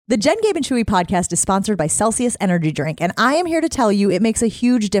The Jen, Gabe, and Chewy podcast is sponsored by Celsius Energy Drink, and I am here to tell you it makes a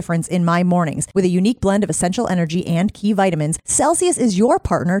huge difference in my mornings. With a unique blend of essential energy and key vitamins, Celsius is your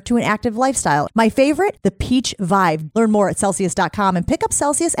partner to an active lifestyle. My favorite, the Peach Vibe. Learn more at Celsius.com and pick up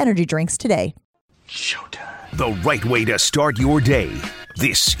Celsius Energy Drinks today. Showtime. The right way to start your day.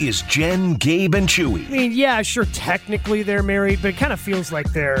 This is Jen, Gabe, and Chewy. I mean, yeah, sure, technically they're married, but it kind of feels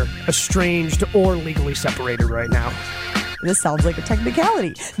like they're estranged or legally separated right now. This sounds like a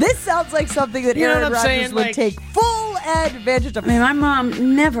technicality. This sounds like something that Aaron Rodgers would take full advantage of. I mean, my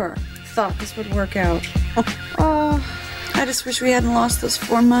mom never thought this would work out. Oh, I just wish we hadn't lost those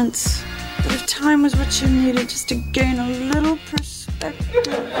 4 months. But if time was what you needed just to gain a little perspective.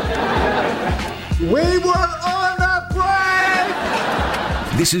 We were on a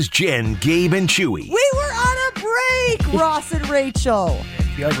break! This is Jen, Gabe, and Chewy. We were on a break, Ross and Rachel.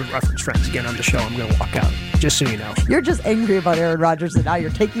 If you ever reference Friends again on the show, I'm going to walk out, just so you know. You're just angry about Aaron Rodgers, and now you're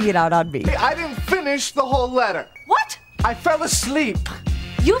taking it out on me. Hey, I didn't finish the whole letter. What? I fell asleep.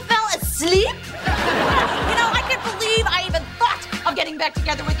 You fell asleep? I can't believe I even thought of getting back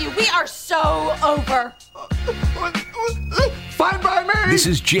together with you. We are so over. Fine by me. This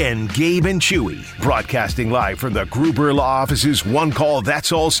is Jen, Gabe, and Chewy, broadcasting live from the Gruber Law Office's One Call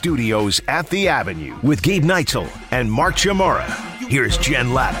That's All studios at the Avenue with Gabe Neitzel and Mark Chamorro. Here's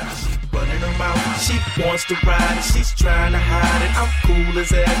Jen Latta. Running her mouth, she wants to ride and she's trying to hide it. I'm cool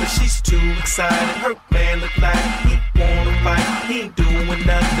as ever, she's too excited. Her man look like he wanna fight. He ain't doing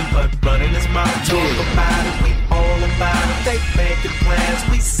nothing but running his mouth. Talk about it, we all about it. They making plans,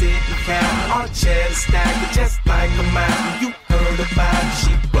 we sit and count. Our chairs stacked just like a mountain. You heard about it,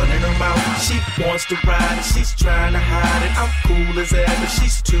 she running her mouth. She wants to ride and she's trying to hide it. I'm cool as ever,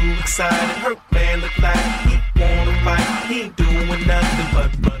 she's too excited. Her man look like he wanna fight. He ain't doing nothing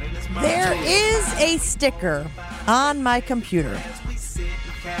but running his mouth. There is a sticker on my computer.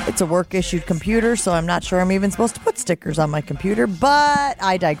 It's a work-issued computer, so I'm not sure I'm even supposed to put stickers on my computer, but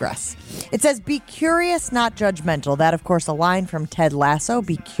I digress. It says, be curious, not judgmental. That, of course, a line from Ted Lasso,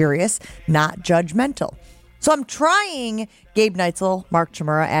 be curious, not judgmental. So I'm trying, Gabe Neitzel, Mark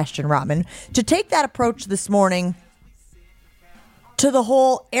Chamorro, Ashton Rotman, to take that approach this morning to the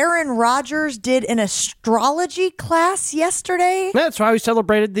whole Aaron Rodgers did an astrology class yesterday. That's why we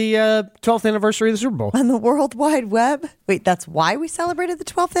celebrated the 12th anniversary of the Super Bowl. On the World Wide Web? Wait, that's why we celebrated the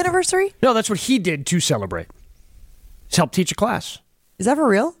 12th anniversary? No, that's what he did to celebrate. He's helped teach a class. Is that for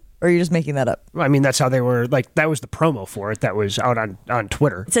real? Or are you just making that up? I mean, that's how they were, that was the promo for it that was out on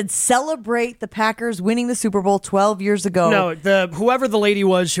Twitter. It said, celebrate the Packers winning the Super Bowl 12 years ago. No, whoever the lady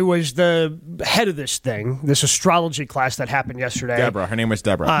was who was the head of this thing, this astrology class that happened yesterday. Deborah. Her name was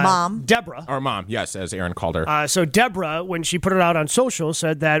Deborah. Mom. Deborah. Or Mom, yes, as Aaron called her. So Deborah, when she put it out on social,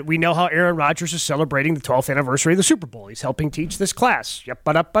 said that we know how Aaron Rodgers is celebrating the 12th anniversary of the Super Bowl. He's helping teach this class.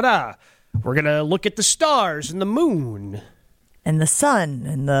 Yep-ba-da-ba-da. We're going to look at the stars and the moon. And the sun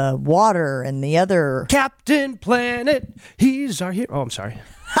and the water and the other... Captain Planet, he's our hero. Oh, I'm sorry.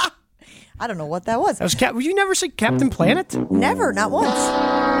 I don't know what that was. Would you never say Captain Planet? Never, not once.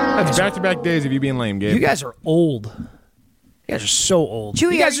 That's back-to-back days of you being lame, Gabe. You guys are old. You guys are so old.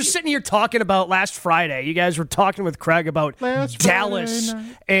 Chewy, you guys are sitting here talking about last Friday. You guys were talking with Craig about Dallas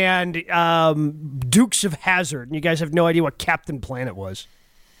and Dukes of Hazzard, and you guys have no idea what Captain Planet was.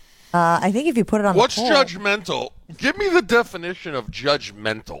 I think if you put it on What's the poll... judgmental? Give me the definition of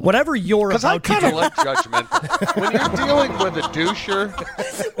judgmental. Whatever you're about to do. Because I kind of like judgmental. When you're dealing with a doucher...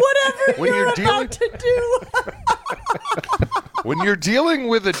 Whatever you're about to do. When you're dealing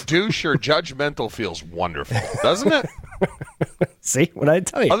with a doucher, judgmental feels wonderful, doesn't it? See, what I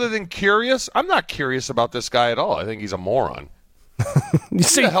tell you. Other than curious, I'm not curious about this guy at all. I think he's a moron.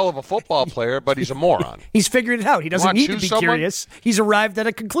 He's a hell of a football player, but he's a moron. He's figured it out. He doesn't need to be curious. He's arrived at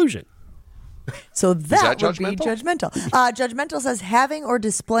a conclusion. So that would be judgmental. Judgmental says having or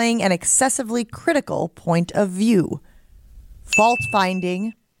displaying an excessively critical point of view.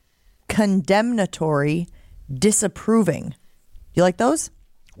 Fault-finding, condemnatory, disapproving. You like those?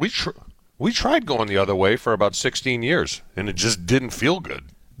 We tried going the other way for about 16 years, and it just didn't feel good.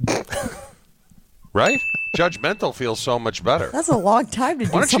 Right? Judgmental feels so much better. That's a long time to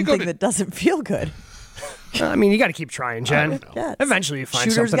do something that doesn't feel good. I mean, you got to keep trying, Jen. Eventually you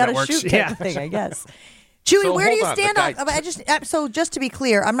find something that works. Shoot type of thing, I guess. Chewy, where do you stand on... just to be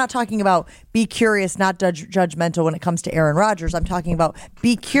clear, I'm not talking about be curious, not judgmental when it comes to Aaron Rodgers. I'm talking about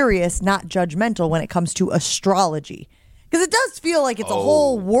be curious, not judgmental when it comes to astrology. Because it does feel like it's a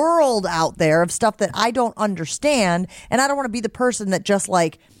whole world out there of stuff that I don't understand, and I don't want to be the person that just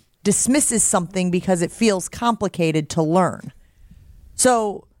dismisses something because it feels complicated to learn.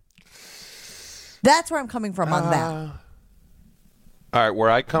 So that's where I'm coming from on that. All right, where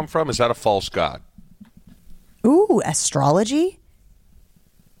I come from, is that a false god? Ooh, astrology?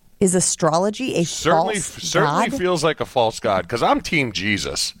 Is astrology a Certainly false god? feels like a false god because I'm Team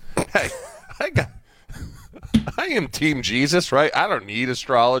Jesus. Hey, I am Team Jesus, right? I don't need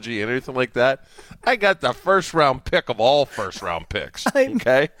astrology and anything like that. I got the first-round pick of all first-round picks,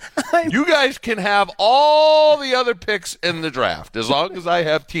 okay? You guys can have all the other picks in the draft. As long as I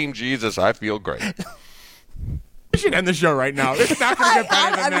have Team Jesus, I feel great. We should end the show right now. It's not going to get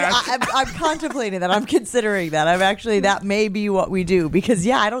better than that. I'm contemplating that. I'm considering that. That may be what we do because,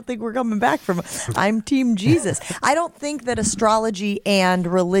 I don't think we're coming back from. I'm Team Jesus. I don't think that astrology and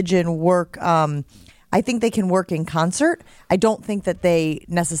religion work. I think they can work in concert. I don't think that they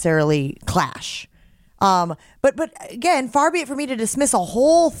necessarily clash. But again, far be it for me to dismiss a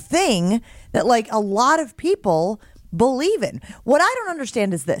whole thing that like a lot of people believe in. What I don't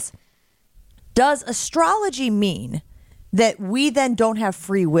understand is this. Does astrology mean that we then don't have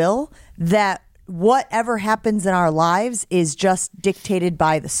free will, that whatever happens in our lives is just dictated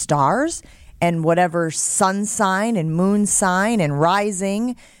by the stars and whatever sun sign and moon sign and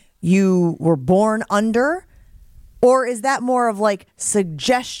rising you were born under? Or is that more of like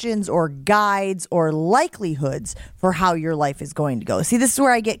suggestions or guides or likelihoods for how your life is going to go? See, this is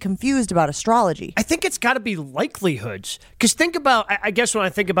where I get confused about astrology. I think it's got to be likelihoods. Because think about, I guess when I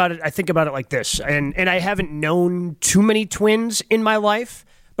think about it like this. And I haven't known too many twins in my life.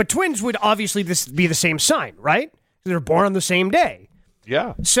 But twins would obviously be the same sign, right? They're born on the same day.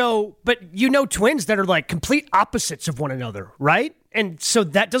 Yeah. So, but twins that are like complete opposites of one another, right? And so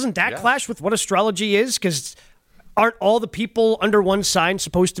doesn't that clash with what astrology is? Because aren't all the people under one sign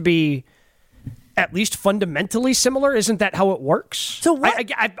supposed to be at least fundamentally similar? Isn't that how it works? So what?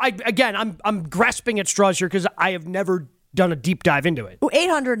 I'm grasping at straws here because I have never done a deep dive into it.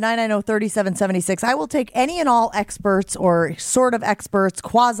 800-990-3776. I will take any and all experts or sort of experts,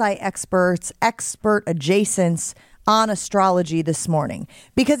 quasi-experts, expert adjacents on astrology this morning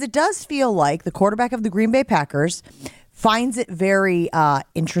because it does feel like the quarterback of the Green Bay Packers finds it very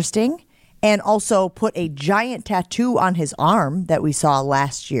interesting and also put a giant tattoo on his arm that we saw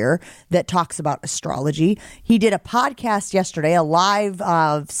last year that talks about astrology. He did a podcast yesterday, a live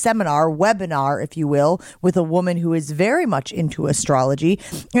webinar, if you will, with a woman who is very much into astrology.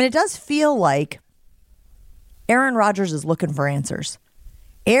 And it does feel like Aaron Rodgers is looking for answers.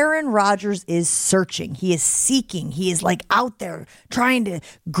 Aaron Rodgers is searching. He is seeking. He is like out there trying to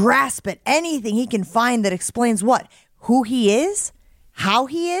grasp at anything he can find that explains what? Who he is, how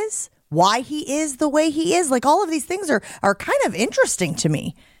he is, why he is the way he is. Like all of these things are kind of interesting to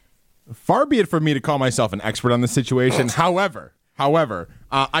me. Far be it from me to call myself an expert on the situation. However,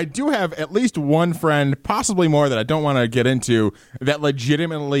 I do have at least one friend, possibly more that I don't want to get into, that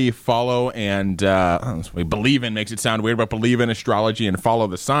legitimately follow and believe in, makes it sound weird, but believe in astrology and follow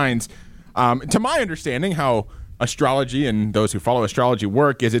the signs. To my understanding, how astrology and those who follow astrology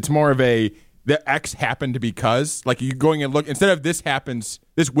work is it's more of the X happened because, like you going and look, instead of this happens,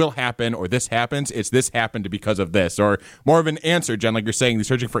 this will happen, or this happens, it's this happened because of this, or more of an answer, Jen, like you're saying, they're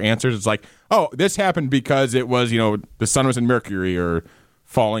searching for answers. It's like, oh, this happened because it was, the sun was in Mercury or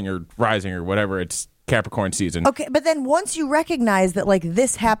falling or rising or whatever. It's Capricorn season. Okay, but then once you recognize that like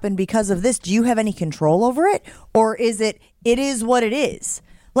this happened because of this, do you have any control over it? Or is it is what it is?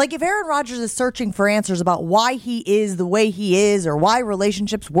 Like if Aaron Rodgers is searching for answers about why he is the way he is, or why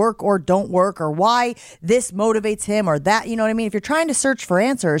relationships work or don't work, or why this motivates him or that, you know what I mean? If you're trying to search for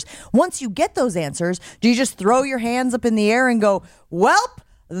answers, once you get those answers, do you just throw your hands up in the air and go, welp,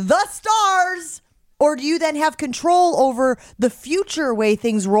 the stars? Or do you then have control over the future way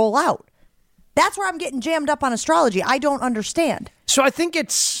things roll out? That's where I'm getting jammed up on astrology. I don't understand. So I think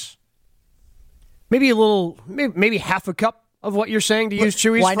it's maybe maybe half a cup of what you're saying, to use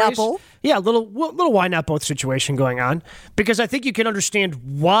Chewy's why phrase. Not both? Yeah, a little why not both situation going on. Because I think you can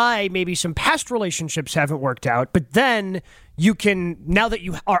understand why maybe some past relationships haven't worked out, but then you can, now that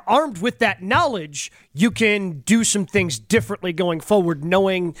you are armed with that knowledge, you can do some things differently going forward,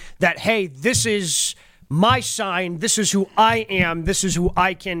 knowing that, hey, this is my sign, this is who I am, this is who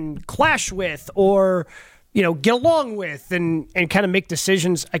I can clash with or, get along with and kind of make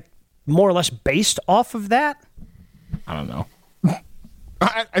decisions more or less based off of that. I don't know.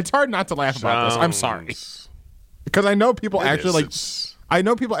 It's hard not to laugh about this. I'm sorry, because I know people actually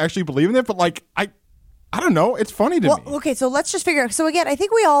believe in it, but I don't know. It's funny to me. Okay, so let's just figure out. So again, I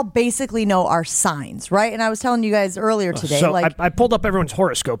think we all basically know our signs, right? And I was telling you guys earlier today, So I pulled up everyone's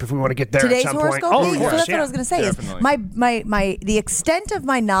horoscope if we want to get there today's at some horoscope. point. So Of course, that's what I was going to say. Is the extent of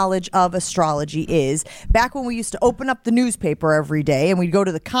my knowledge of astrology is back when we used to open up the newspaper every day and we'd go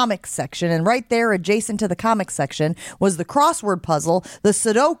to the comics section, and right there, adjacent to the comics section, was the crossword puzzle, the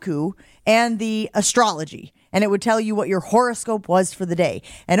Sudoku, and the astrology. And it would tell you what your horoscope was for the day.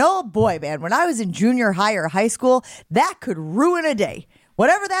 And oh boy, man, when I was in junior high or high school, that could ruin a day.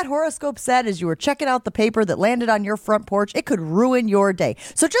 Whatever that horoscope said as you were checking out the paper that landed on your front porch, it could ruin your day.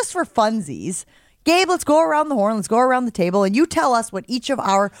 So just for funsies, Gabe, let's go around the horn, let's go around the table, and you tell us what each of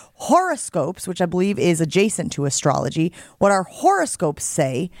our horoscopes, which I believe is adjacent to astrology, what our horoscopes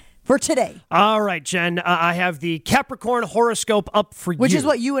say for today. All right, Jen, I have the Capricorn horoscope up for you. Which is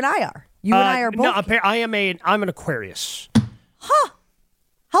what you and I are. You and I are both. No, I'm an Aquarius. Huh.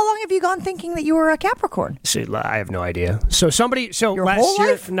 How long have you gone thinking that you were a Capricorn? See, I have no idea. So Your whole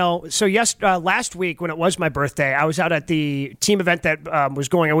life? No. So last week when it was my birthday, I was out at the team event that was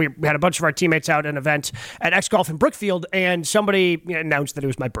going on. We had a bunch of our teammates out at an event at X Golf in Brookfield, and somebody announced that it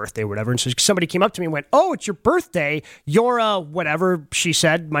was my birthday or whatever. And so somebody came up to me and went, "Oh, it's your birthday. You're whatever," she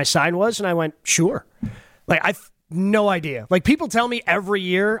said my sign was. And I went, "Sure." No idea. Like, people tell me every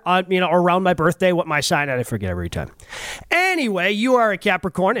year, around my birthday, what my sign is. I forget every time. Anyway, you are a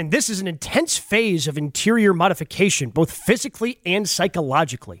Capricorn, and this is an intense phase of interior modification, both physically and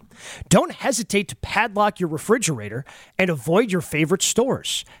psychologically. Don't hesitate to padlock your refrigerator and avoid your favorite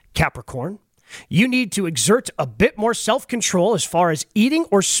stores. Capricorn, you need to exert a bit more self-control as far as eating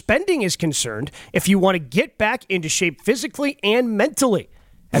or spending is concerned if you want to get back into shape physically and mentally.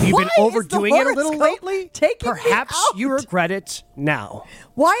 Have you been overdoing it a little lately? Perhaps you regret it now.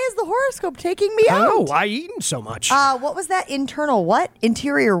 Why is the horoscope taking me out? I don't know. Why eating so much? What was that? Internal what?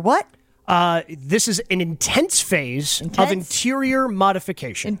 Interior what? This is an intense phase of interior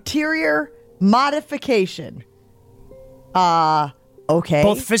modification. Interior modification. Okay.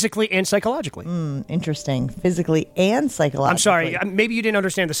 Both physically and psychologically. Interesting. Physically and psychologically. I'm sorry. Maybe you didn't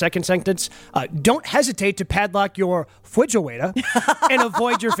understand the second sentence. Don't hesitate to padlock your refrigerator and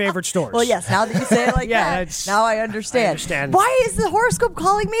avoid your favorite stores. Well, yes. Now that you say it like that, now I understand. Why is the horoscope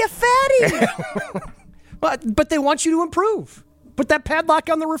calling me a fatty? But they want you to improve. Put that padlock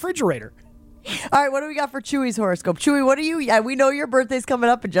on the refrigerator. All right. What do we got for Chewy's horoscope? Chewy, what do you? We know your birthday's coming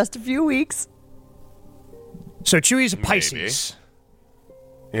up in just a few weeks. So Chewy's a Pisces.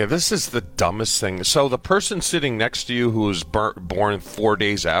 Yeah, this is the dumbest thing. So the person sitting next to you who was born 4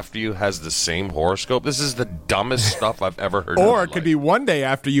 days after you has the same horoscope? This is the dumbest stuff I've ever heard. Or it could be one day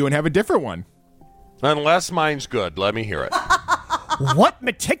after you and have a different one. Unless mine's good. Let me hear it. What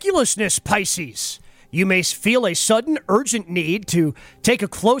meticulousness, Pisces! You may feel a sudden, urgent need to take a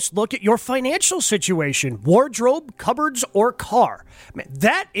close look at your financial situation, wardrobe, cupboards, or car. Man,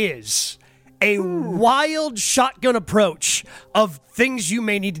 that is a wild shotgun approach of things you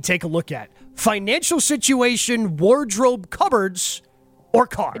may need to take a look at. Financial situation, wardrobe, cupboards, or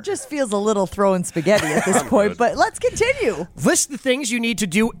car. It just feels a little throwing spaghetti at this point, but let's continue. List the things you need to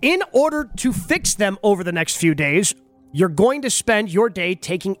do in order to fix them over the next few days. You're going to spend your day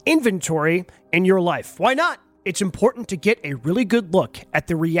taking inventory in your life. Why not? It's important to get a really good look at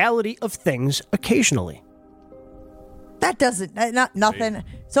the reality of things occasionally. That doesn't, nothing.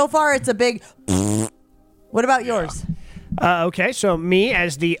 So far, it's a big. What about yours? Okay, so me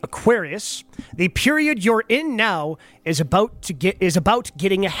as the Aquarius, the period you're in now is about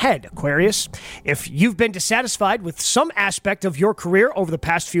getting ahead, Aquarius. If you've been dissatisfied with some aspect of your career over the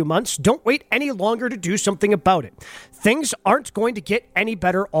past few months, don't wait any longer to do something about it. Things aren't going to get any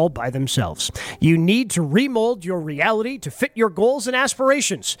better all by themselves. You need to remold your reality to fit your goals and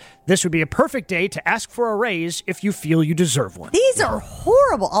aspirations. This would be a perfect day to ask for a raise if you feel you deserve one. These are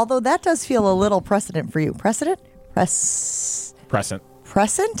horrible, although that does feel a little precedent for you. Precedent?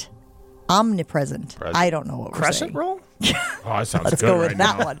 Present? Omnipresent. Present. I don't know what we're Crescent saying. roll? Oh, that sounds Let's good go with right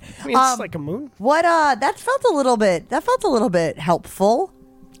that now. one. I mean, it's like a moon. What? That felt a little bit helpful.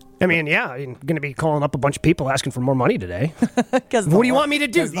 I mean, yeah, I'm going to be calling up a bunch of people asking for more money today. What do you want me to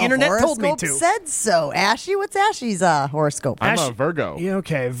do? The internet told me to. Said so. Ashy, what's Ashy's horoscope? I'm a Virgo. Yeah,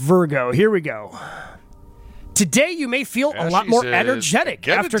 okay, Virgo. Here we go. Today, you may feel a lot more energetic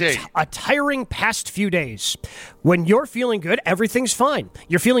after a tiring past few days. When you're feeling good, everything's fine.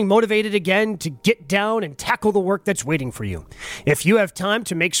 You're feeling motivated again to get down and tackle the work that's waiting for you. If you have time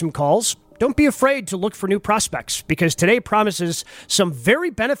to make some calls, don't be afraid to look for new prospects, because today promises some very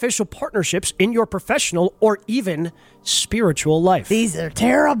beneficial partnerships in your professional or even spiritual life. These are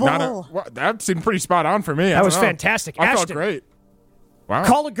terrible. That seemed pretty spot on for me. That was fantastic. I felt Ashton. great. Wow.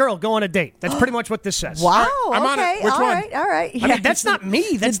 Call a girl, go on a date. That's pretty much what this says. Wow. I'm on okay. it. Which all one? right. All right. I mean, that's not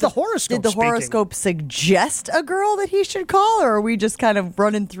me. That's the horoscope. Did the speaking. horoscope suggest a girl that he should call, or are we just kind of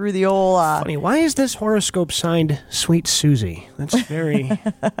running through the old? Funny. Why is this horoscope signed Sweet Susie? That's very,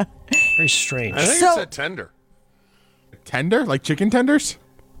 very strange. I think So- it's a tender. Tender? Like chicken tenders?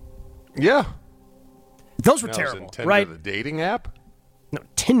 Yeah. Those were Now, is terrible, it Tinder right? the dating app? No,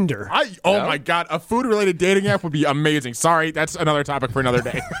 Tinder. Oh Yeah. my God. A food-related dating app would be amazing. Sorry, that's another topic for another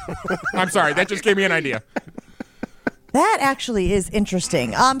day. I'm sorry. That just gave me an idea. That actually is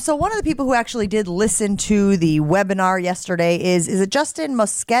interesting. So one of the people who actually did listen to the webinar yesterday is it Justin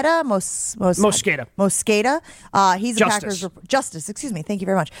Mosqueda? Mosqueda. Mosqueda. He's a Justice. Packers Justice. Excuse me. Thank you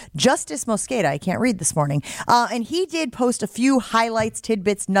very much. Justice Mosqueda. I can't read this morning. And he did post a few highlights,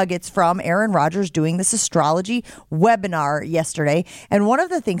 tidbits, nuggets from Aaron Rodgers doing this astrology webinar yesterday. And one of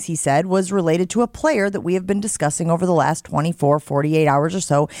the things he said was related to a player that we have been discussing over the last 24, 48 hours or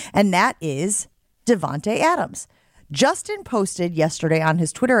so, and that is Devontae Adams. Justin posted yesterday on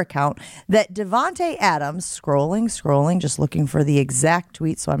his Twitter account that Devontae Adams, scrolling, just looking for the exact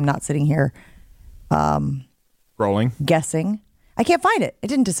tweet, so I'm not sitting here Rolling. guessing. I can't find it. It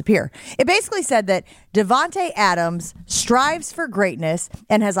didn't disappear. It basically said that Devontae Adams strives for greatness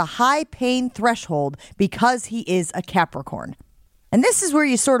and has a high pain threshold because he is a Capricorn. And this is where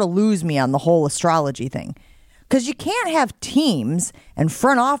you sort of lose me on the whole astrology thing. Because you can't have teams and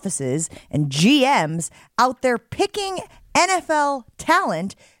front offices and GMs out there picking NFL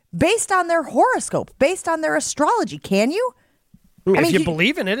talent based on their horoscope, based on their astrology. Can you? I mean, if you he-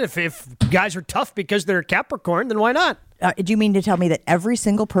 believe in it, if guys are tough because they're a Capricorn, then why not? Do you mean to tell me that every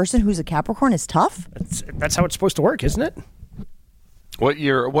single person who's a Capricorn is tough? That's how it's supposed to work, isn't it? What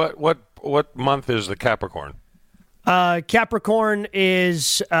year? What month is the Capricorn? Capricorn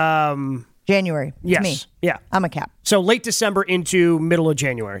is January. It's yes, me. yeah. I'm a Cap. So late December into middle of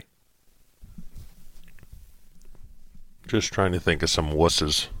January. Just trying to think of some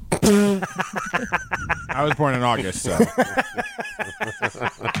wusses. I was born in August, so.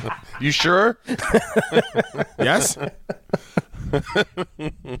 You sure? Yes?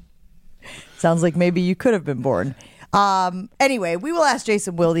 Sounds like maybe you could have been born. Anyway, we will ask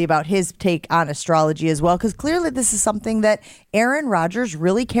Jason Wilde about his take on astrology as well, because clearly this is something that Aaron Rodgers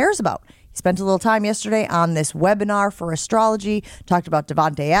really cares about. He spent a little time yesterday on this webinar for astrology, talked about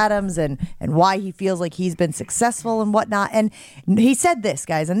Devontae Adams and why he feels like he's been successful and whatnot. And he said this,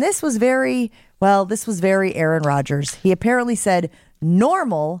 guys, and this was very Aaron Rodgers. He apparently said,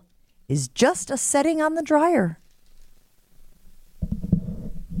 normal is just a setting on the dryer.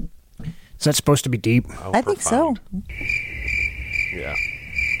 Is that supposed to be deep? I think so. Yeah.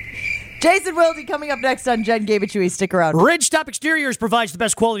 Jason Wilde coming up next on Jen Gave It To You. Stick around. Ridgetop Exteriors provides the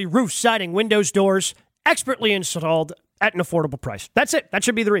best quality roof, siding, windows, doors, expertly installed at an affordable price. That's it. That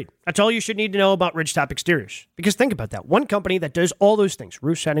should be the read. That's all you should need to know about Ridgetop Exteriors. Because think about that. One company that does all those things,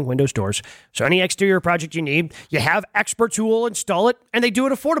 roof, siding, windows, doors. So any exterior project you need, you have experts who will install it, and they do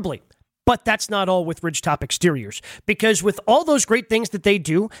it affordably. But that's not all with Ridgetop Exteriors, because with all those great things that they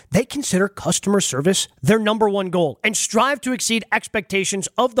do, they consider customer service their number one goal and strive to exceed expectations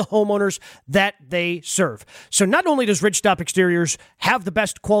of the homeowners that they serve. So not only does Ridgetop Exteriors have the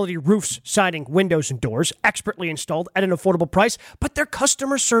best quality roofs, siding, windows, and doors expertly installed at an affordable price, but their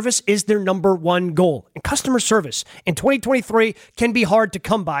customer service is their number one goal. And customer service in 2023 can be hard to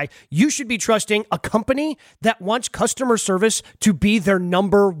come by. You should be trusting a company that wants customer service to be their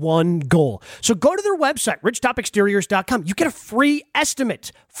number one goal. So go to their website, ridgetopexteriors.com. You get a free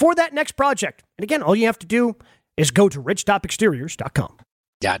estimate for that next project. And again, all you have to do is go to ridgetopexteriors.com.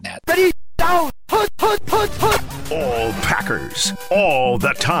 Ready, down, all Packers, all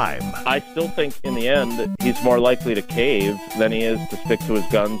the time. I still think in the end, he's more likely to cave than he is to stick to his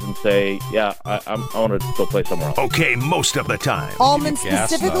guns and say, yeah, I want to go play somewhere else. Okay, most of the time. Almonds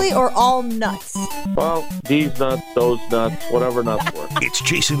specifically or all nuts? Well, these nuts, those nuts, whatever nuts work. It's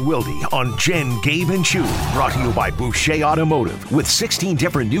Jason Wilde on Jen, Gabe, and Chewy. Brought to you by Boucher Automotive. With 16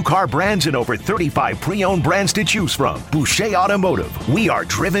 different new car brands and over 35 pre-owned brands to choose from. Boucher Automotive. We are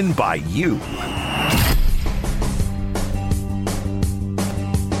driven by you.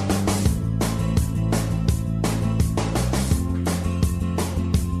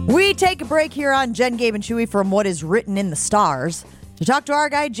 We take a break here on Jen, Gabe, and Chewy from what is written in the stars to talk to our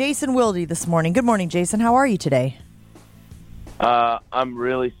guy Jason Wilde this morning. Good morning, Jason. How are you today? I'm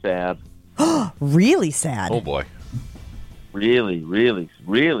really sad. Really sad. Oh boy. Really, really,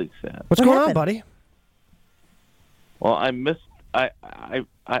 really sad. What's What going happened? on, buddy? Well, I missed. I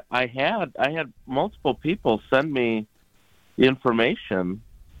had multiple people send me the information,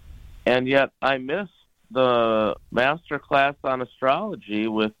 and yet I missed the master class on astrology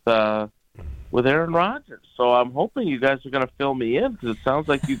with Aaron Rodgers. So I'm hoping you guys are going to fill me in because it sounds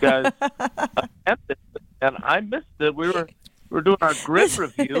like you guys attempted it, and I missed it. We were doing our grid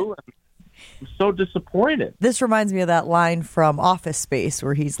review, and I'm so disappointed. This reminds me of that line from Office Space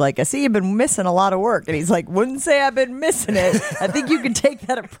where he's like, I see you've been missing a lot of work. And he's like, wouldn't say I've been missing it. I think you can take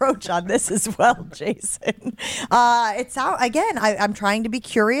that approach on this as well, Jason. I'm trying to be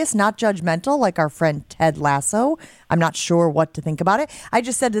curious, not judgmental, like our friend Ted Lasso. I'm not sure what to think about it. I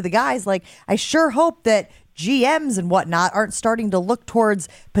just said to the guys, like, I sure hope that GMs and whatnot aren't starting to look towards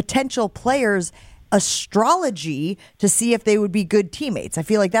potential players' astrology to see if they would be good teammates. I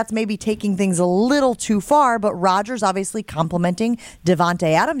feel like that's maybe taking things a little too far, but Rodgers obviously complimenting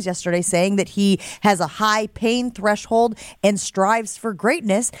Davante Adams yesterday, saying that he has a high pain threshold and strives for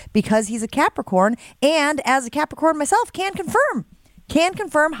greatness because he's a Capricorn, and as a Capricorn myself can confirm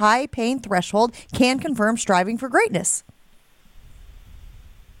high pain threshold, can confirm striving for greatness.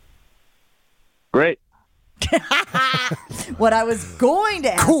 Great. What I was going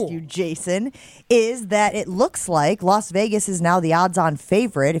to ask you, Jason, is that it looks like Las Vegas is now the odds-on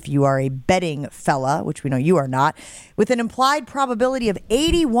favorite if you are a betting fella, which we know you are not, with an implied probability of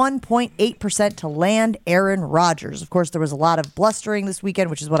 81.8% to land Aaron Rodgers. Of course, there was a lot of blustering this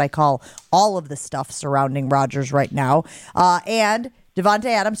weekend, which is what I call all of the stuff surrounding Rodgers right now. And Davante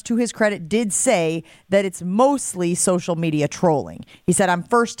Adams, to his credit, did say that it's mostly social media trolling. He said, I'm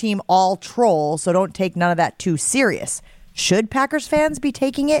first team all troll, so don't take none of that too serious. Should Packers fans be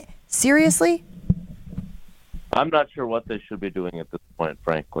taking it seriously? I'm not sure what they should be doing at this point,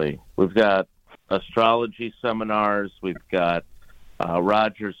 frankly. We've got astrology seminars. We've got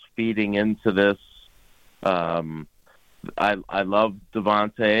Rodgers feeding into this. I loved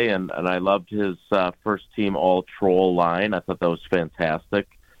Davante, and I loved his first team all troll line. I thought that was fantastic.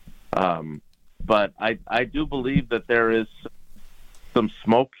 But I do believe that there is some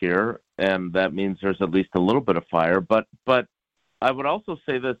smoke here, and that means there's at least a little bit of fire. But I would also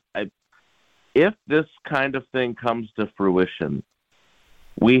say this. If this kind of thing comes to fruition,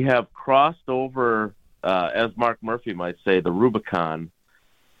 we have crossed over, as Mark Murphy might say, the Rubicon,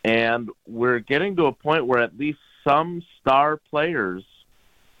 and we're getting to a point where at least some star players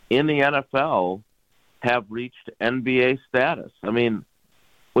in the NFL have reached NBA status. I mean,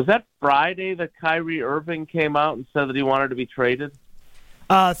 was that Friday that Kyrie Irving came out and said that he wanted to be traded?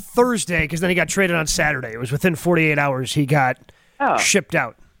 Thursday, because then he got traded on Saturday. It was within 48 hours he got shipped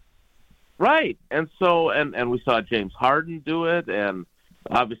out. Right. And so, and we saw James Harden do it, and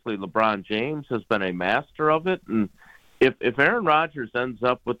obviously LeBron James has been a master of it. And if Aaron Rodgers ends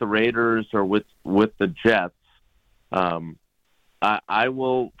up with the Raiders or with the Jets, I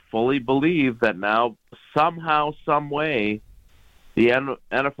will fully believe that now somehow, some way, the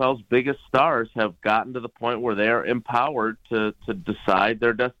NFL's biggest stars have gotten to the point where they are empowered to decide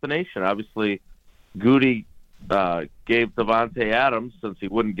their destination. Obviously, Goody gave Davante Adams, since he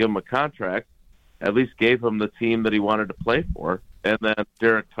wouldn't give him a contract, at least gave him the team that he wanted to play for. And then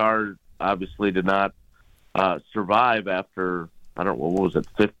Derek Carr obviously did not survive after, I don't know, what was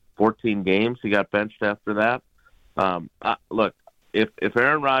it, 14 games? He got benched after that. Look, if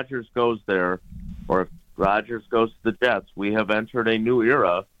Aaron Rodgers goes there, or if Rodgers goes to the Jets, we have entered a new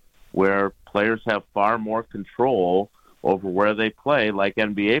era where players have far more control over where they play, like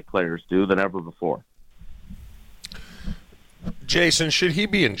NBA players do, than ever before. Jason, should he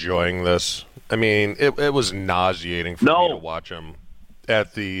be enjoying this? I mean, it was nauseating for me to watch him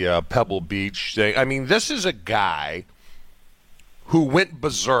at the Pebble Beach thing. I mean, this is a guy who went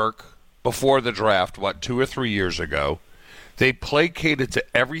berserk before the draft, 2 or 3 years ago. They placated to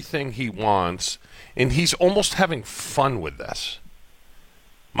everything he wants, and he's almost having fun with this.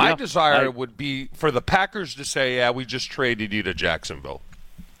 My desire would be for the Packers to say, yeah, we just traded you to Jacksonville.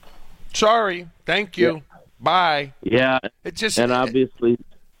 Sorry. Thank you. Yeah. Bye. Yeah. And obviously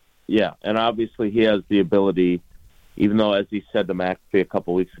he has the ability, even though, as he said to McAfee a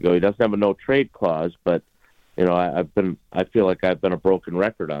couple weeks ago, he doesn't have a no-trade clause, but you know, I feel like I've been a broken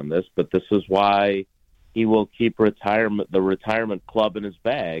record on this, but this is why he will keep the retirement club in his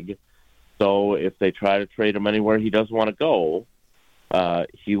bag. So if they try to trade him anywhere he doesn't want to go,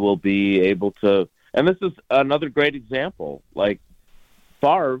 he will be able to. And this is another great example. Like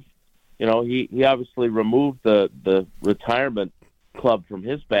Favre, you know, he obviously removed the retirement club from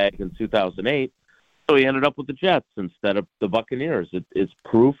his bag in 2008. So he ended up with the Jets instead of the Buccaneers. It's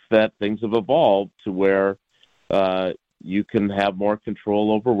proof that things have evolved to where you can have more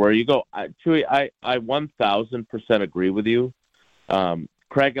control over where you go. Chewy, I 1,000% agree with you.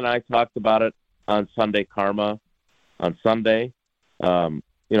 Craig and I talked about it on Sunday Karma on Sunday. You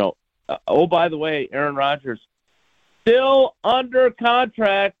know, oh, by the way, Aaron Rodgers still under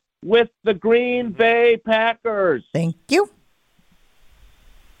contract with the Green Bay Packers. Thank you.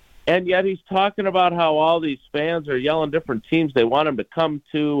 And yet he's talking about how all these fans are yelling different teams they want him to come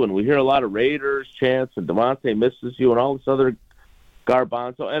to, and we hear a lot of Raiders chants and Devontae misses you and all this other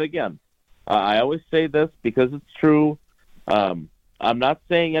garbanzo. And again, I always say this because it's true. I'm not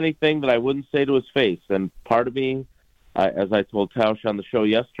saying anything that I wouldn't say to his face. And part of me, as I told Tausch on the show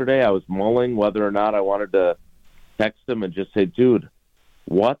yesterday, I was mulling whether or not I wanted to text him and just say, dude,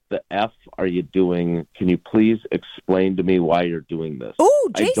 what the F are you doing? Can you please explain to me why you're doing this? Oh,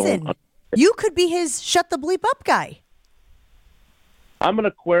 Jason, you could be his shut the bleep up guy. I'm an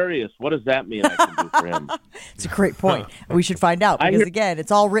Aquarius. What does that mean I can do for him? It's a great point. We should find out because, again,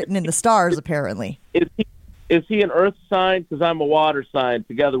 it's all written in the stars, apparently. Is he an earth sign? Because I'm a water sign.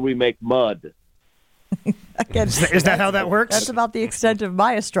 Together we make mud. Again, is that how that works? That's about the extent of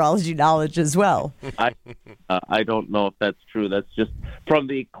my astrology knowledge as well. I don't know if that's true. That's just from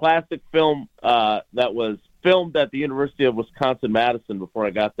the classic film that was filmed at the University of Wisconsin-Madison before I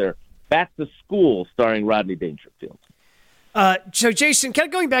got there, Back to School, starring Rodney Dangerfield. So, Jason, kind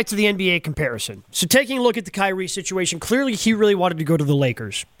of going back to the NBA comparison. So, taking a look at the Kyrie situation, clearly he really wanted to go to the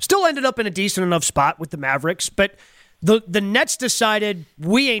Lakers. Still ended up in a decent enough spot with the Mavericks, but the Nets decided,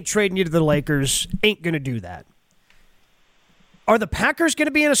 we ain't trading you to the Lakers, ain't going to do that. Are the Packers going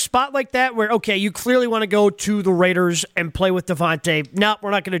to be in a spot like that where, okay, you clearly want to go to the Raiders and play with Devontae? No, we're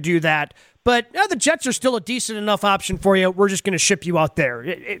not going to do that. But the Jets are still a decent enough option for you. We're just going to ship you out there.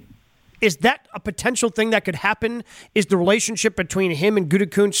 Is that a potential thing that could happen? Is the relationship between him and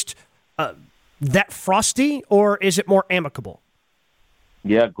Gutekunst that frosty, or is it more amicable?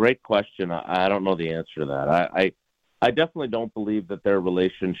 Yeah, great question. I don't know the answer to that. I definitely don't believe that their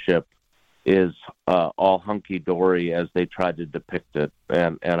relationship is all hunky-dory as they tried to depict it.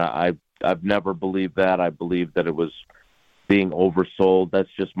 And I've never believed that. I believe that it was being oversold. That's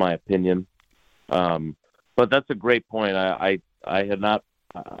just my opinion. But that's a great point. I had not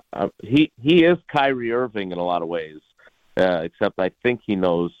he is Kyrie Irving in a lot of ways, except I think he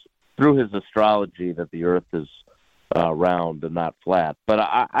knows through his astrology that the earth is round and not flat. But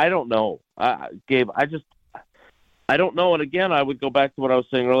I don't know. Gabe, I don't know. And again, I would go back to what I was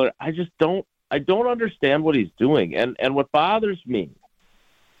saying earlier. I don't understand what he's doing. And what bothers me,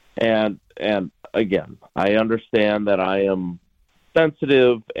 and again, I understand that I am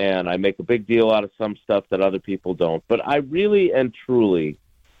sensitive and I make a big deal out of some stuff that other people don't. But I really and truly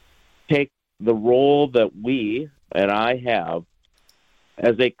take the role that we and I have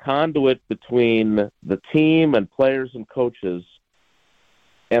as a conduit between the team and players and coaches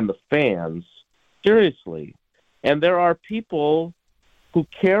and the fans seriously. And there are people who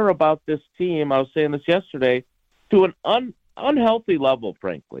care about this team, I was saying this yesterday, to an unhealthy level,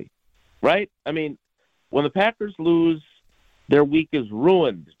 frankly. Right? I mean, when the Packers lose, their week is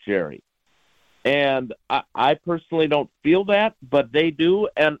ruined, Jerry. And I personally don't feel that, but they do.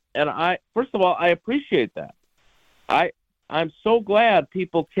 And I, first of all, I appreciate that. I'm so glad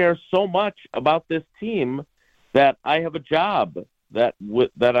people care so much about this team that I have a job that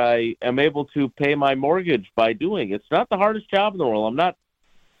I am able to pay my mortgage by doing. It's not the hardest job in the world. I'm not,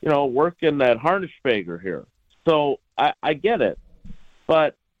 working at Harnischfager here. So I get it.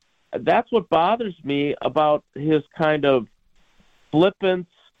 But that's what bothers me about his kind of flippant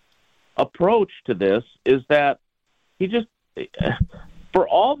approach to this, is that he just, for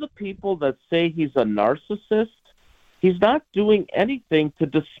all the people that say he's a narcissist, he's not doing anything to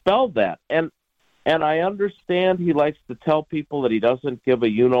dispel that. And I understand he likes to tell people that he doesn't give a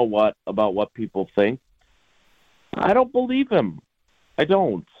you-know-what about what people think. I don't believe him. I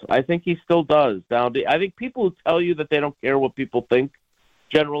don't. I think he still does. I think people who tell you that they don't care what people think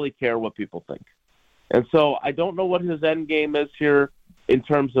generally care what people think. And so I don't know what his end game is here in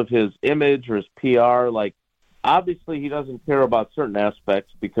terms of his image or his PR. Like, obviously he doesn't care about certain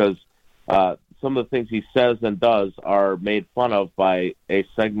aspects because some of the things he says and does are made fun of by a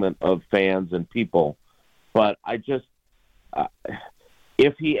segment of fans and people. But I just,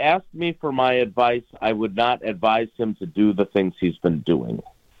 if he asked me for my advice, I would not advise him to do the things he's been doing.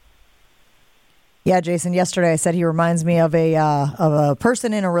 Yeah, Jason, yesterday I said he reminds me of a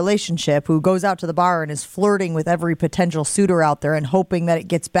person in a relationship who goes out to the bar and is flirting with every potential suitor out there and hoping that it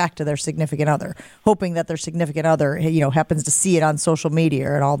gets back to their significant other, hoping that their significant other, happens to see it on social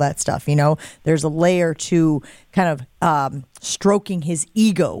media and all that stuff. There's a layer to kind of stroking his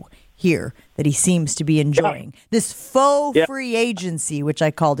ego here that he seems to be enjoying. This faux free agency, which I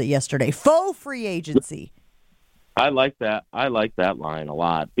called it yesterday, faux free agency. I like that. I like that line a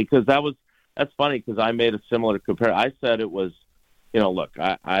lot because that's funny because I made a similar comparison. I said it was, look,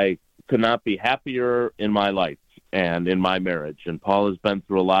 I could not be happier in my life and in my marriage. And Paul has been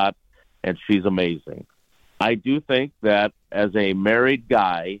through a lot, and she's amazing. I do think that as a married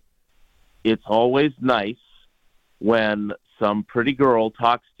guy, it's always nice when some pretty girl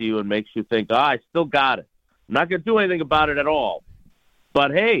talks to you and makes you think, I still got it. I'm not going to do anything about it at all.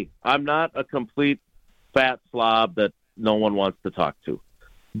 But, hey, I'm not a complete fat slob that no one wants to talk to.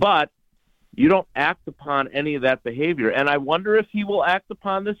 But you don't act upon any of that behavior. And I wonder if he will act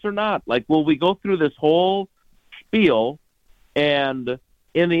upon this or not. Like, will we go through this whole spiel, and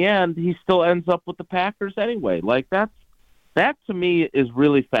in the end, he still ends up with the Packers anyway? Like, that to me is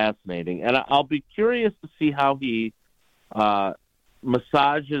really fascinating. And I'll be curious to see how he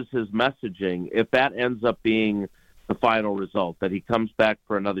massages his messaging if that ends up being the final result, that he comes back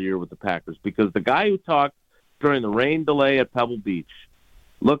for another year with the Packers. Because the guy who talked during the rain delay at Pebble Beach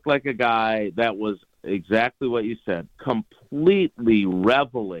looked like a guy that was exactly what you said, completely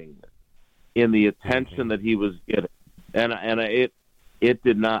reveling in the attention that he was getting. And it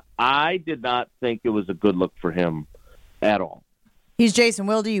did not, I did not think it was a good look for him at all. He's Jason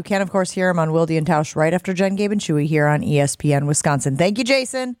Wilde. You can, of course, hear him on Wilde and Tausch right after Jen, Gabe, and Chewy here on ESPN Wisconsin. Thank you,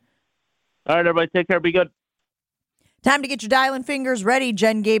 Jason. All right, everybody, take care. Be good. Time to get your dialing fingers ready,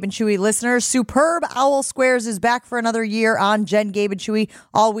 Jen, Gabe, and Chewy listeners. Superb Owl Squares is back for another year on Jen, Gabe, and Chewy.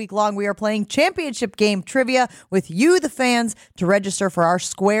 All week long, we are playing championship game trivia with you, the fans, to register for our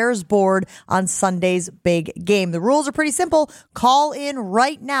Squares board on Sunday's big game. The rules are pretty simple. Call in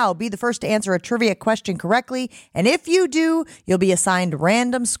right now. Be the first to answer a trivia question correctly. And if you do, you'll be assigned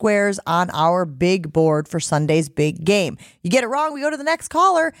random squares on our big board for Sunday's big game. You get it wrong, we go to the next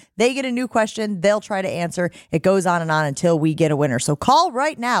caller. They get a new question. They'll try to answer. It goes on and on until we get a winner. So call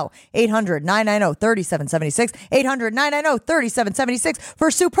right now, 800-990-3776, 800-990-3776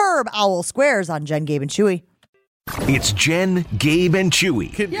 for Superb Owl Squares on Jen, Gabe, and Chewy. It's Jen, Gabe, and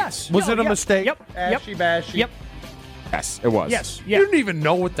Chewy. Yes. Was it a mistake? Yep. Ashy bashy? Yep. Yes, it was. Yes. You didn't even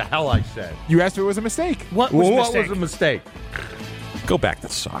know what the hell I said. You asked if it was a mistake. What was What mistake? was a mistake? Go back to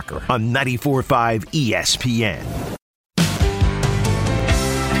soccer. On 94.5 ESPN.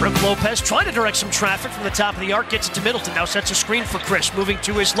 Brooke Lopez trying to direct some traffic from the top of the arc, gets it to Middleton, now sets a screen for Chris, moving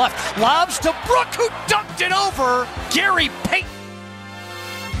to his left, lobs to Brooke, who dunked it over Gary Payton.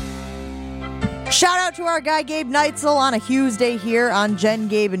 Shout out to our guy Gabe Neitzel on a Hughes Day here on Jen,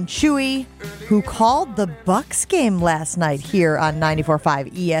 Gabe, and Chewy, who called the Bucks game last night here on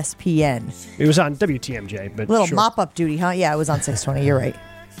 94.5 ESPN. It was on WTMJ, but Little sure. mop-up duty, huh? Yeah, it was on 620. You're right.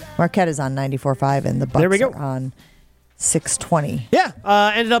 Marquette is on 94.5, and the Bucks There we go. are on 620. Yeah,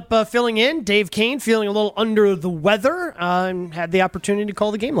 ended up filling in. Dave Kane feeling a little under the weather and had the opportunity to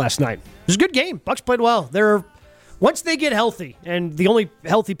call the game last night. It was a good game. Bucks played well. Once they get healthy, and the only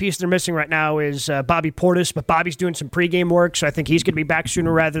healthy piece they're missing right now is Bobby Portis, but Bobby's doing some pregame work, so I think he's going to be back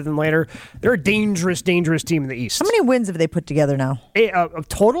sooner rather than later. They're a dangerous, dangerous team in the East. How many wins have they put together now?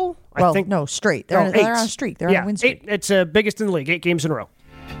 Total? Well, I think no, straight. They're on a streak. They're on a win streak. 8. It's biggest in the league, 8 games in a row.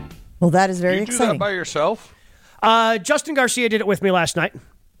 Well, that is very You do exciting. that by yourself? Justin Garcia did it with me last night.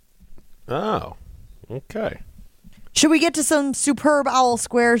 Oh, okay. Should we get to some Superb Owl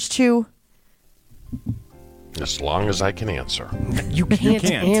Squares, too? As long as I can answer. You can't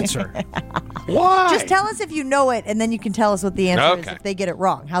answer. Why? Just tell us if you know it, and then you can tell us what the answer is Okay. if they get it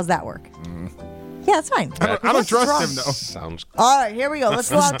wrong. How's that work? Yeah, that's fine. I don't trust him, though. Sounds All right, here we go. Let's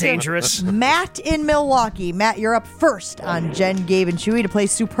go This is out to dangerous. Matt in Milwaukee. Matt, you're up first on Jen, Gabe, and Chewy to play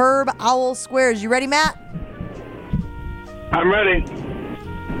Superb Owl Squares. You ready, Matt? I'm ready.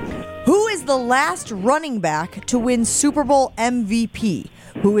 Who is the last running back to win Super Bowl MVP?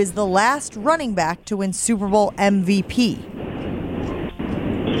 Who is the last running back to win Super Bowl MVP?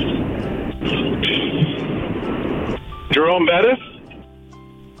 Jerome Bettis?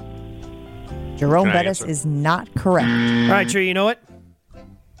 Jerome Can I Bettis answer? is not correct. All right, Drew, you know it?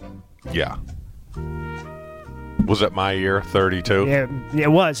 Yeah. Was it my year, 32? Yeah,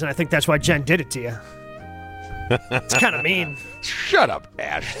 it was, and I think that's why Jen did it to you. It's kind of mean. Shut up,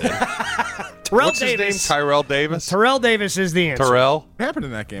 Ashton. Terrell What's Davis. his name? Tyrell Davis? Terrell Davis is the answer. Terrell? What happened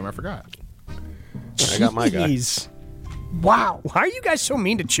in that game? I forgot. I got my guy. Jeez. Wow. Why are you guys so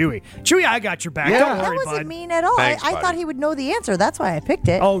mean to Chewy? Chewy, I got your back. Yeah. Don't That worry, wasn't bud. mean at all. Thanks, I buddy. thought he would know the answer. That's why I picked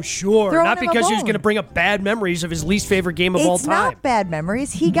it. Oh, sure. Throwing Not him a because he was bone. going to bring up bad memories of his least favorite game of all It's time. not bad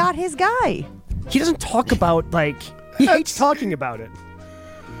memories. He got his guy. He doesn't talk about, he hates talking about it.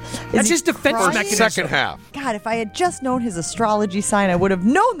 That's he his defense crying? mechanism. Second half. God, if I had just known his astrology sign, I would have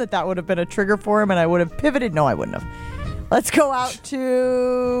known that would have been a trigger for him, and I would have pivoted. No, I wouldn't have. Let's go out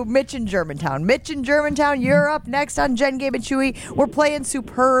to Mitch in Germantown. Mitch in Germantown, you're up next on Jen, Gabe, and Chewy. We're playing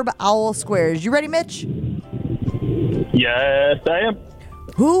Superb Owl Squares. You ready, Mitch? Yes, I am.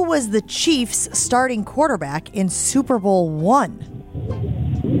 Who was the Chiefs' starting quarterback in Super Bowl I?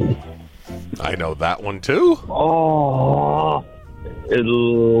 I know that one too. Oh,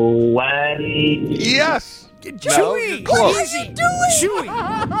 Lenny. Yes. Chewy, close. easy. Chewy.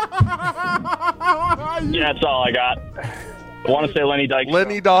 Yeah, that's all I got. I want to say Lenny Dykstra.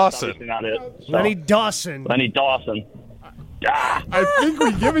 Lenny Dawson. Obviously not it. So, Lenny Dawson. Lenny Dawson. I think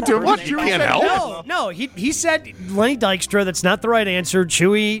we give it to him. What? You can't help? No, he said Lenny Dykstra. That's not the right answer.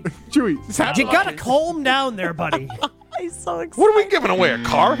 Chewy, Chewy, you gotta calm down there, buddy. He's so excited. What are we giving away? A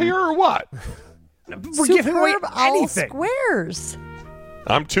car here or what? We're giving away Superb Owl anything. Squares.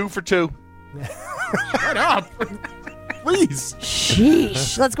 I'm 2 for 2. Shut up. Please.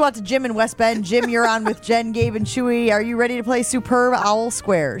 Sheesh. Let's go out to Jim in West Bend. Jim, you're on with Jen, Gabe, and Chewy. Are you ready to play Superb Owl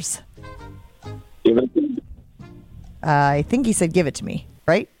Squares? I think he said give it to me,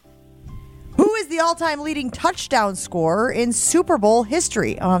 right? Who is the all-time leading touchdown scorer in Super Bowl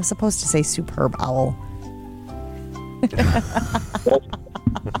history? Oh, I'm supposed to say Superb Owl.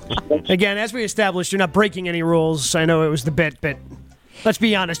 Again, as we established, you're not breaking any rules. I know it was the bit, but let's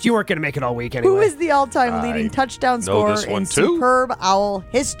be honest, you weren't going to make it all week anyway. Who is the all-time leading touchdown scorer this one in too. Superb Owl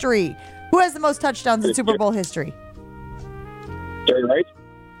history? Who has the most touchdowns in Super Bowl history? Jerry Rice.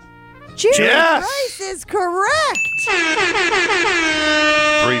 Jerry Yes! Rice is correct.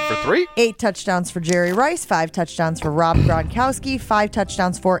 3 for 3. 8 touchdowns for Jerry Rice, 5 touchdowns for Rob Gronkowski, 5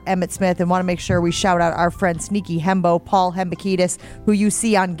 touchdowns for Emmitt Smith, and want to make sure we shout out our friend Sneaky Hembo, Paul Hembakidis, who you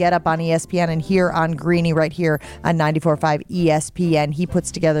see on Get Up on ESPN and here on Greeny right here on 94.5 ESPN. He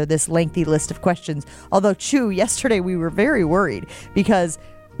puts together this lengthy list of questions. Although, Chew, yesterday we were very worried because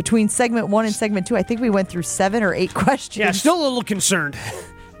between segment 1 and segment 2, I think we went through 7 or 8 questions. Yeah, still a little concerned.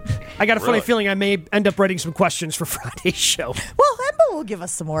 I got a funny Really? feling I may end up writing some questions for Friday's show. Well, Hembo will give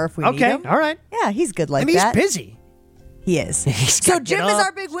us some more if we need Okay, him. all right. Yeah, he's good like I mean, that. he's busy. He is. gotta So get Jim is up,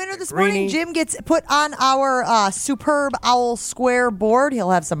 our big winner this Greeny. morning. Jim gets put on our Superb Owl Square board.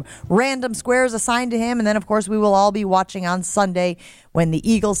 He'll have some random squares assigned to him. And then, of course, we will all be watching on Sunday when the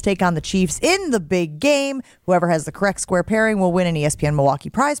Eagles take on the Chiefs in the big game. Whoever has the correct square pairing will win an ESPN Milwaukee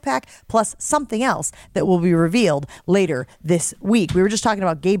prize pack, plus something else that will be revealed later this week. We were just talking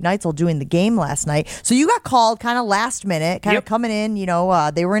about Gabe Neitzel doing the game last night. So you got called kind of last minute, kind of coming in,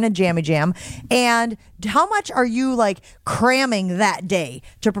 they were in a jammy jam. And how much are you cramming that day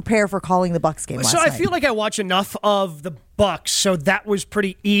to prepare for calling the Bucs game last So night? I feel like I watch enough of the Bucks, so that was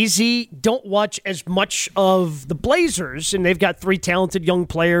pretty easy. Don't watch as much of the Blazers, and they've got 3 talented young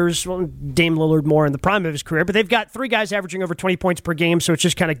players. Well, Dame Lillard more in the prime of his career, but they've got 3 guys averaging over 20 points per game, so it's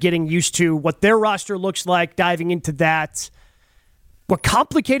just kind of getting used to what their roster looks like, diving into that. What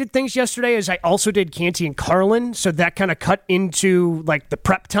complicated things yesterday is I also did Canty and Carlin, so that kind of cut into the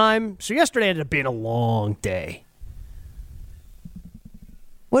prep time. So yesterday ended up being a long day.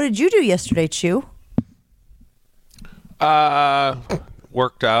 What did you do yesterday, Chew?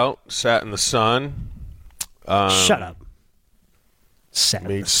 Worked out, sat in the sun. Shut up. Sat in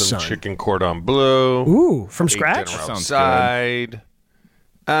Made the some sun. chicken cordon bleu. Ooh, from Ate scratch? dinner Sounds outside.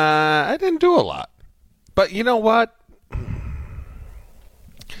 I didn't do a lot. But you know what?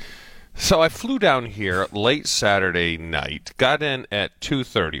 So I flew down here late Saturday night, got in at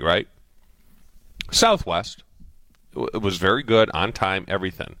 2:30, right? Southwest. It was very good, on time,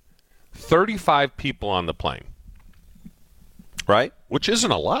 everything. 35 people on the plane. Right? Which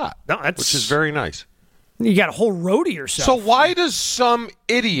isn't a lot. No, that's- which is very nice. You got a whole row to yourself. So why does some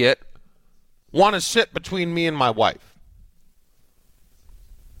idiot want to sit between me and my wife?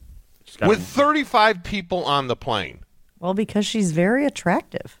 With 35 people on the plane. Well, because she's very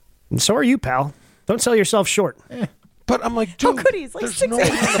attractive. And so are you, pal. Don't sell yourself short. But I'm like, dude, How could he? He's like there's 6'8". no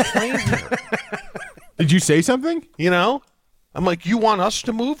one on the plane here. Did you say something? I'm like, you want us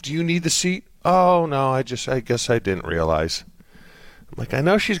to move? Do you need the seat? Oh, no, I guess I didn't realize. I'm like, I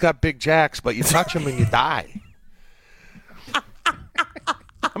know she's got big jacks, but you touch them and you die.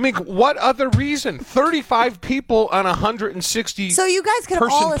 I mean, what other reason? 35 people on 160 So you guys could have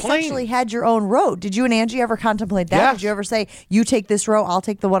person all plane. essentially had your own road. Did you and Angie ever contemplate that? Yes. Did you ever say, you take this row, I'll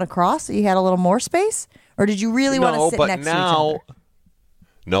take the one across, so you had a little more space? Or did you really want to sit next to each other?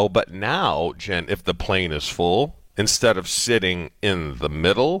 No, but now, Jen, if the plane is full, instead of sitting in the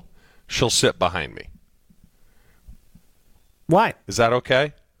middle, she'll sit behind me. Why? Is that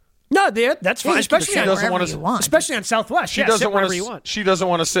okay? No, that's fine. Yeah, you can Especially sit on, wherever wanna- you want. especially on Southwest. She Yeah, doesn't sit want wherever to. you want. She doesn't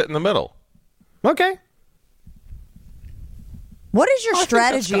want to sit in the middle. Okay. What is your I think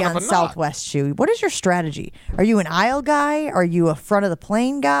that's strategy kind on of a nod. Southwest, Chewy? What is your strategy? Are you an aisle guy? Are you a front of the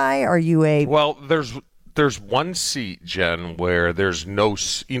plane guy? Are you a... Well, there's one seat, Jen, where there's no,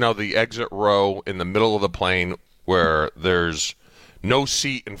 the exit row in the middle of the plane where there's No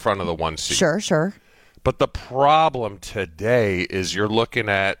seat in front of the one seat. Sure. But the problem today is you're looking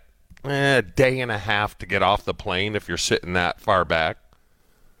at a day and a half to get off the plane if you're sitting that far back,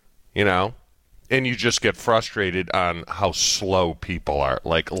 and you just get frustrated on how slow people are.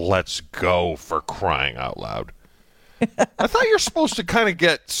 Like, let's go, for crying out loud. I thought you're supposed to kind of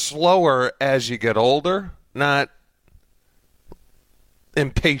get slower as you get older, not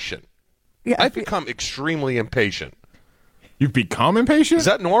impatient. Yeah, I've become extremely impatient. You've become impatient? Is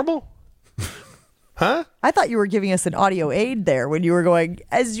that normal? Huh? I thought you were giving us an audio aid there when you were going,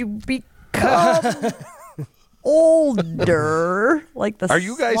 as you become older, like the Are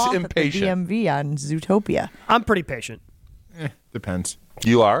you guys sloth impatient? at the DMV on Zootopia. I'm pretty patient. Depends.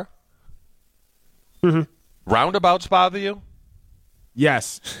 You are? Mm-hmm. Roundabouts bother you?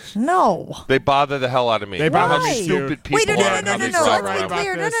 Yes. No. They bother the hell out of me. They bother How me too. stupid people Wait, no. are and how they Let's drive be around.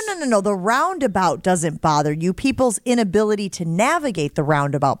 clear. No. The roundabout doesn't bother you. People's inability to navigate the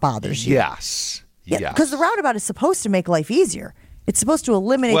roundabout bothers you. Yes. Yes. Because the roundabout is supposed to make life easier. It's supposed to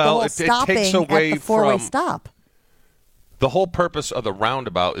eliminate the whole it stopping takes at away the four-way from- stop. The whole purpose of the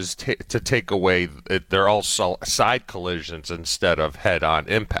roundabout is to take away, they're all side collisions instead of head-on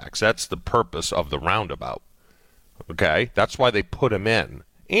impacts. That's the purpose of the roundabout. Okay? That's why they put them in.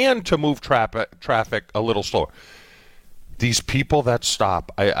 And to move traffic a little slower. These people that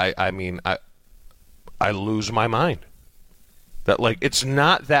stop, I mean, I lose my mind. That, like, it's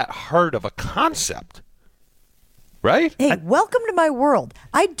not that hard of a concept. Right? Hey, welcome to my world.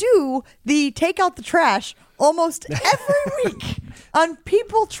 I do the take out the trash almost every week on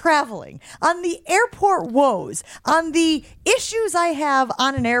people traveling, on the airport woes, on the issues I have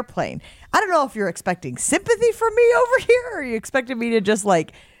on an airplane. I don't know if you're expecting sympathy from me over here, or are you expecting me to just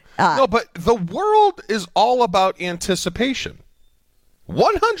like... no, but the world is all about anticipation.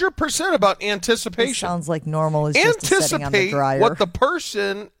 100% about anticipation. This sounds like normal is just a setting on the Anticipate dryer. what the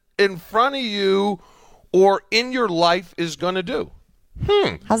person in front of you or in your life is going to do.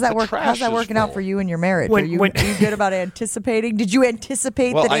 How's that the work? trash How's that is working out full. for you and your marriage? When- are you good about anticipating? Did you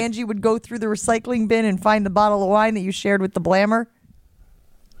anticipate Well, that Angie would go through the recycling bin and find the bottle of wine that you shared with the blammer?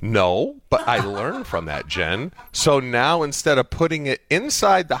 No, but I learned from that, Jen. So now instead of putting it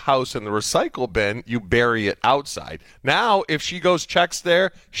inside the house in the recycle bin, you bury it outside. Now, if she goes checks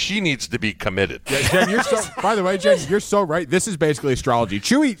there, she needs to be committed. Yeah, Jen, by the way, Jen, you're so right. This is basically astrology.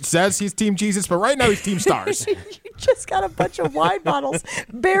 Chewy says he's Team Jesus, but right now he's Team Stars. You just got a bunch of wine bottles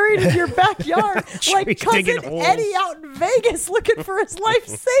buried in your backyard, like Chewy's cousin digging holes. Eddie out in Vegas looking for his life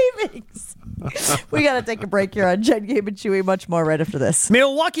savings. We got to take a break here on Jen, Gabe, and Chewy. Much more right after this.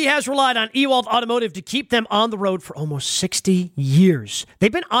 Milwaukee has relied on Ewald Automotive to keep them on the road for almost 60 years.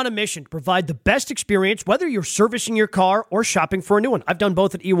 They've been on a mission to provide the best experience, whether you're servicing your car or shopping for a new one. I've done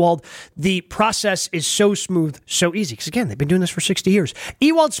both at Ewald. The process is so smooth, so easy. Because again, they've been doing this for 60 years.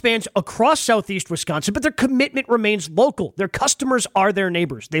 Ewald spans across southeast Wisconsin, but their commitment remains local. Their customers are their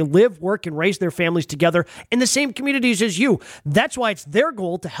neighbors. They live, work, and raise their families together in the same communities as you. That's why it's their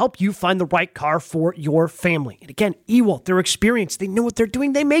goal to help you find the right car for your family. And again, Ewald, their experience, they know what they're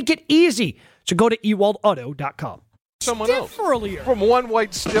doing. They make it easy. So go to ewaldauto.com. Someone Stiff else. earlier. From one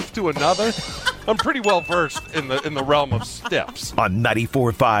white stiff to another, I'm pretty well versed in the realm of stiffs. On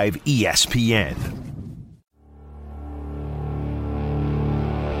 94.5 ESPN.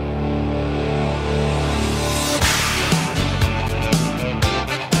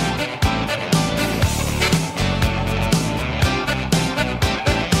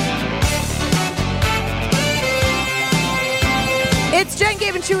 It's Jen,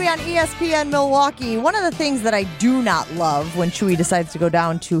 Gabe, and Chewy on ESPN Milwaukee. One of the things that I do not love when Chewy decides to go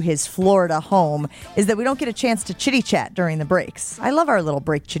down to his Florida home is that we don't get a chance to chitty chat during the breaks. I love our little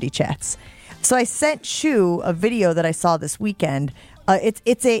break chitty chats. So I sent Chew a video that I saw this weekend.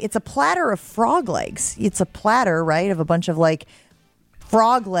 It's a platter of frog legs. It's a platter, right, of a bunch of like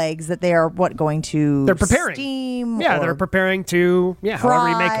frog legs that they are going to They're preparing. steam. Yeah, or they're preparing to, however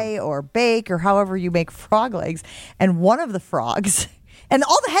you make fry them. or bake or however you make frog legs. And one of the frogs, and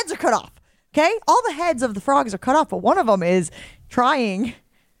all the heads are cut off, okay? All the heads of the frogs are cut off, but one of them is trying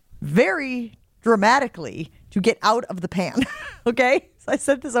very dramatically to get out of the pan, okay? So I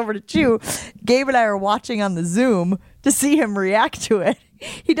sent this over to Chew. Gabe and I are watching on the Zoom to see him react to it.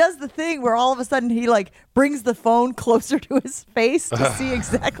 He does the thing where all of a sudden he like brings the phone closer to his face to see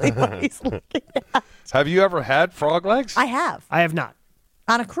exactly what he's looking at. Have you ever had frog legs? I have. I have not.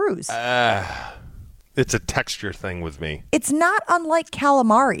 On a cruise. It's a texture thing with me. It's not unlike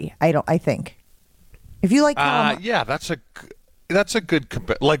calamari, I think. If you like calamari. Yeah, that's a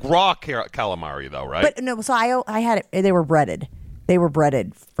good like raw calamari though, right? But no, so I had it, they were breaded. They were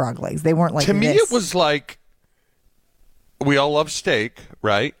breaded frog legs. They weren't like to me this. it was like we all love steak,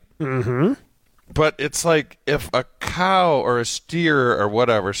 right? Mm-hmm. But it's like if a cow or a steer or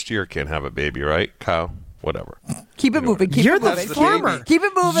whatever, steer can't have a baby, right? Cow, whatever. Keep it moving. Keep You're it the moving. farmer. Keep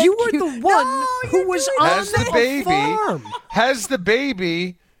it moving. You were the one who was on Has the baby, farm. has the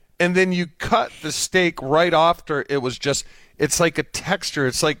baby, and then you cut the steak right after. It was just, it's like a texture.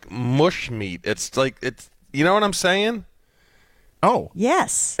 It's like mush meat. It's like, you know what I'm saying? Oh.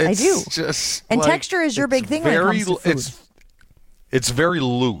 Yes, It's I do. Just And like- texture is your it's big thing when it very- comes to food. It's very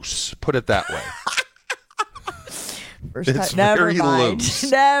loose. Put it that way. First it's time. Never very mind.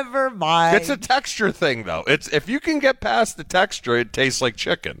 loose. Never mind. It's a texture thing, though. It's if you can get past the texture, it tastes like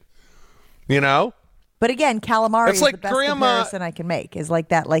chicken. You know. But again, calamari It's is like the best grandma- comparison I can make. Is like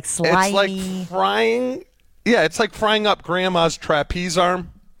that, like slimy. It's like frying. Yeah, it's like frying up grandma's trapeze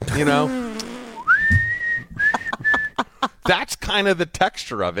arm. You know. That's kind of the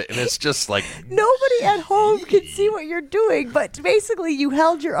texture of it, and it's just like Nobody at home can see what you're doing, but basically you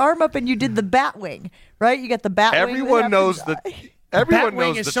held your arm up and you did the bat wing, right? You got the bat wing. everyone knows that. everyone Batwing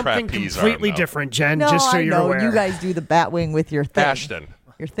knows is the something trapeze completely arm, though. different, Jen. No, just so I you're know. aware. You guys do the bat wing with your thing. Ashton.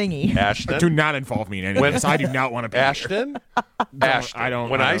 Your thingy. Ashton. Do not involve me in any of this. I do not want to be here. Ashton. Ashton. I don't.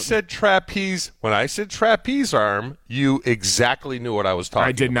 When I I don't- said trapeze arm, you exactly knew what I was talking.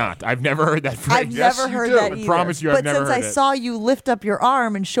 I did not. I've never heard that phrase. I've Yes, never you heard do. that I either. promise you I've but never since heard I it. saw you lift up your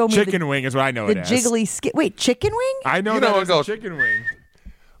arm and show me Chicken wing is what I know the it as. jiggly skin. Wait, chicken wing? I know You that know it as goes- a chicken wing.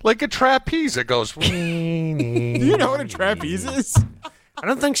 Like a trapeze, it goes. Do you know what a trapeze is? I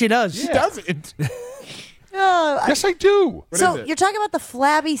don't think she does. She doesn't. Yes, I do. So is it? you're talking about the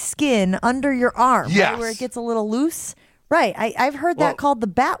flabby skin under your arm, right, Yes. where it gets a little loose? Right. I've heard Well- that called the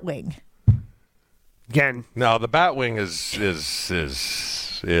bat wing. Again, No, the bat wing is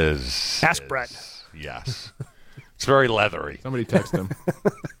ask Brett. yes. It's very leathery. Somebody text him.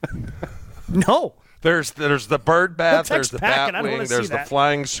 No. There's the bird bath. Well, text There's the back, bat and I don't wing. wanna see There's the that.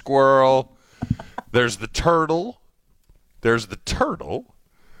 flying squirrel. There's the turtle. There's the turtle.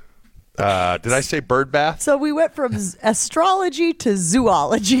 Did I say bird bath? So we went from astrology to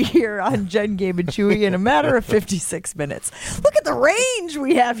zoology here on Jen, Gabe, and Chewy in a matter of 56 minutes. Look at the range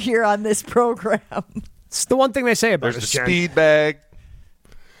we have here on this program. It's the one thing they say about There's the us, Jen. speed bag.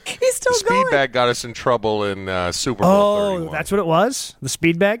 He's still The speed going. bag got us in trouble in Super Bowl 31. Oh, that's what it was? The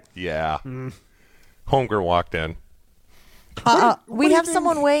speed bag? Yeah. Holmgren walked in. We have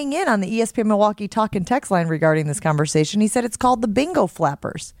someone weighing in on the ESPN Milwaukee talk and text line regarding this conversation. He said it's called the bingo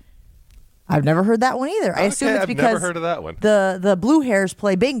flappers. I've never heard that one either. I assume it's I've because never heard of that one. the blue hairs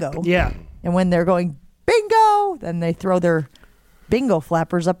play bingo. Yeah. And when they're going bingo, then they throw their bingo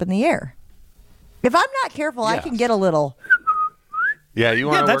flappers up in the air. If I'm not careful, I Yes. can get a little. Yeah, you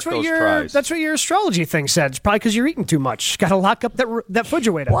want Yeah, to that's work what those your tries. that's what your astrology thing said. It's probably because you're eating too much. Got to lock up that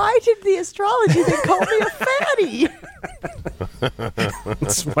refrigerator. Why did the astrology thing call me a fatty?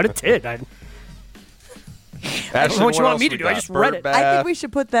 That's what it did. I Ashton, don't know what you want else me to we do. I got? just read Bird it. bath. I think we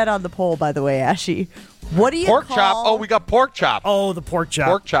should put that on the poll, by the way, Ashy. What do you Pork call... chop. Oh, we got pork chop. Oh, the pork chop.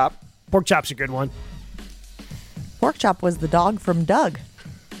 Pork chop. Pork chop's a good one. Pork chop was the dog from Doug.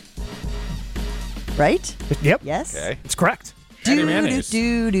 Right? Yep. Yes? Okay. It's correct. Do do mayonnaise.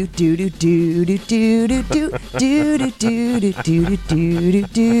 do do do do do do do do do do do do do do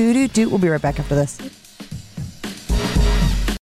do do do. We'll be right back after this.